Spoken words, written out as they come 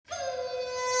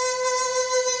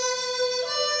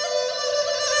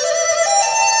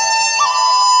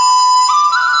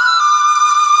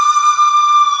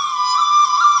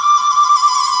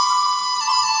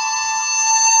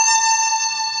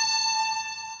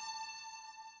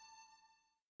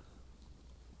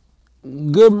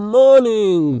Good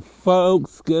morning,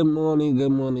 folks. Good morning,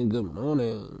 good morning, good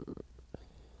morning.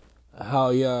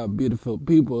 How y'all beautiful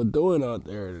people doing out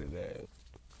there today?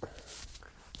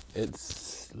 It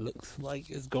looks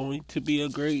like it's going to be a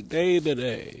great day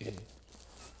today.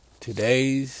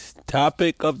 Today's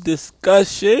topic of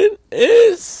discussion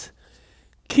is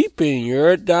keeping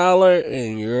your dollar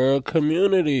in your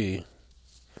community.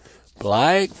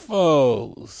 Black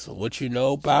folks, what you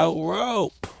know about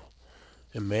rope?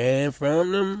 And man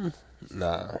from them?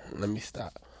 Nah, let me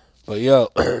stop. But yo,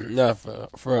 now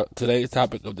for today's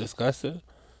topic of discussion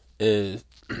is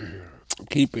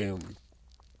keeping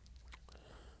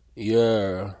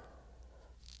your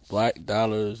black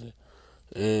dollars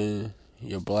in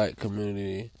your black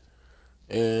community,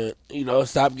 and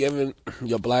stop giving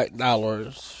your black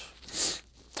dollars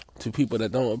to people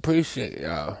that don't appreciate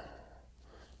y'all.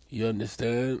 You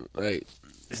understand? Like,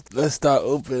 let's start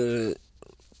opening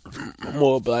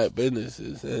more black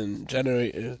businesses and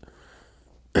generating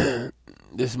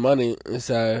this money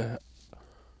inside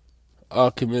our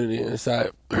community,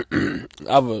 inside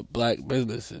other black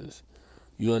businesses.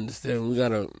 You understand? We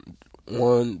got a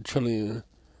 $1 trillion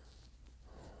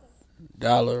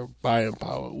buying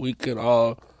power. We could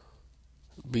all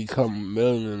become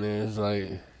millionaires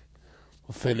like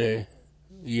within a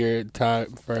year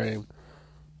time frame,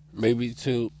 maybe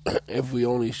two, if we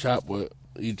only shop with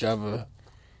each other.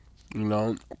 You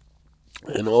know,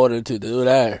 in order to do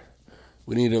that,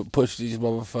 we need to push these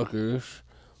motherfuckers.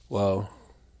 Well,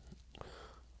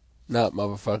 not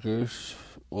motherfuckers.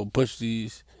 We'll push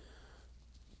these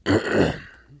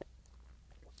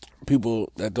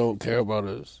people that don't care about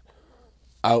us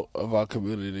out of our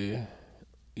community.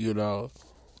 You know,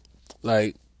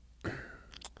 like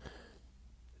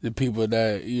the people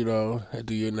that that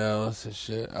do your nails and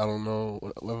shit. I don't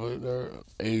know whether they're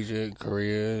Asian,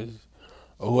 Koreans,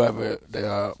 or whoever they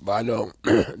are, but I know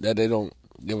that they don't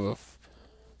give a.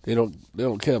 They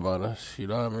don't care about us. You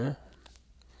know what I mean?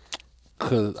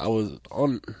 Cause I was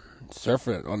on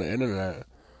surfing on the internet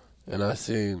and I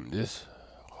seen this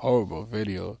horrible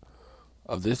video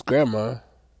of this grandma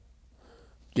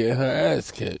getting her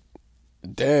ass kicked.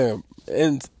 Damn,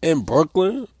 in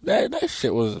Brooklyn, that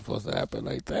shit wasn't supposed to happen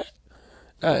like that.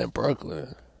 Not in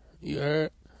Brooklyn, you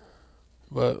heard?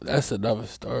 But that's another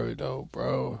story though,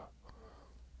 bro.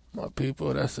 My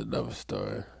people, that's another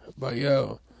story. But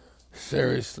yo,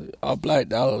 seriously, our black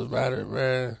dollars matter,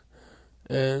 man.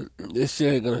 And this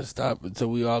shit ain't gonna stop until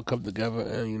we all come together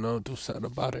and do something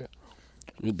about it.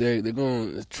 They're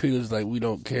gonna treat us like we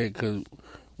don't care because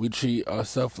we treat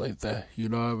ourselves like that. You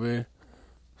know what I mean?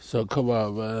 So come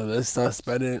on, man. Let's start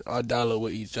spending our dollar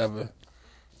with each other.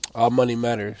 Our money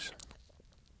matters.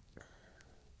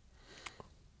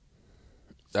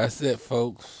 That's it,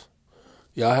 folks.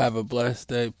 Y'all have a blessed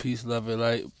day. Peace, love, and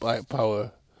light. Black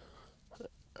power.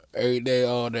 Every day,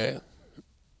 all day.